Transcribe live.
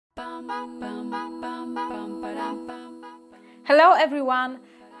Hello everyone!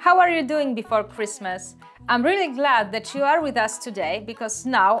 How are you doing before Christmas? I'm really glad that you are with us today because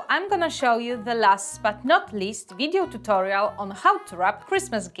now I'm gonna show you the last but not least video tutorial on how to wrap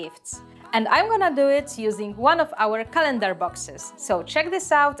Christmas gifts. And I'm gonna do it using one of our calendar boxes. So check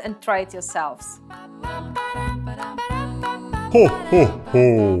this out and try it yourselves. Ho, ho,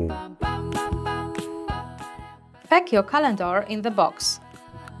 ho! Pack your calendar in the box.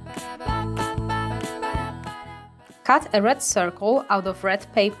 Cut a red circle out of red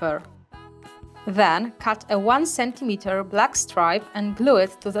paper. Then cut a 1 cm black stripe and glue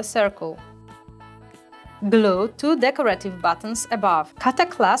it to the circle. Glue 2 decorative buttons above. Cut a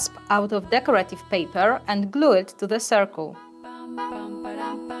clasp out of decorative paper and glue it to the circle.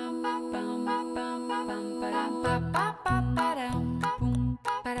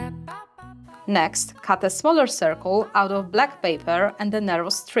 Next, cut a smaller circle out of black paper and a narrow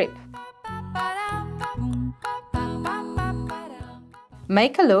strip.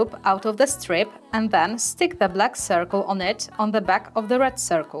 Make a loop out of the strip and then stick the black circle on it on the back of the red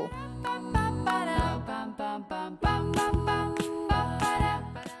circle.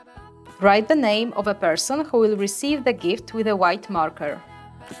 Write the name of a person who will receive the gift with a white marker.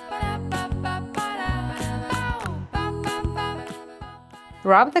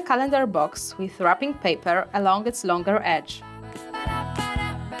 Wrap the calendar box with wrapping paper along its longer edge.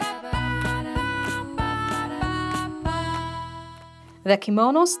 The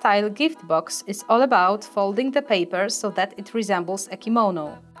kimono style gift box is all about folding the paper so that it resembles a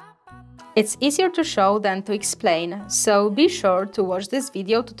kimono. It's easier to show than to explain, so be sure to watch this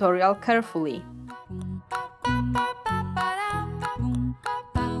video tutorial carefully.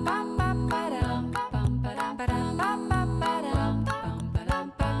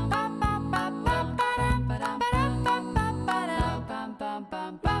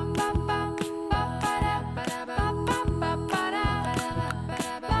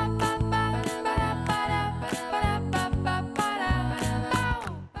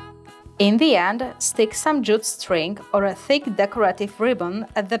 In the end, stick some jute string or a thick decorative ribbon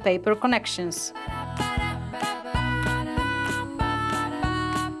at the paper connections.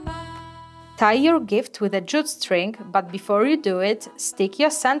 Tie your gift with a jute string, but before you do it, stick your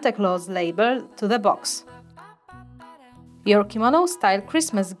Santa Claus label to the box. Your kimono-style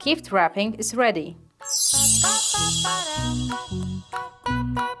Christmas gift wrapping is ready.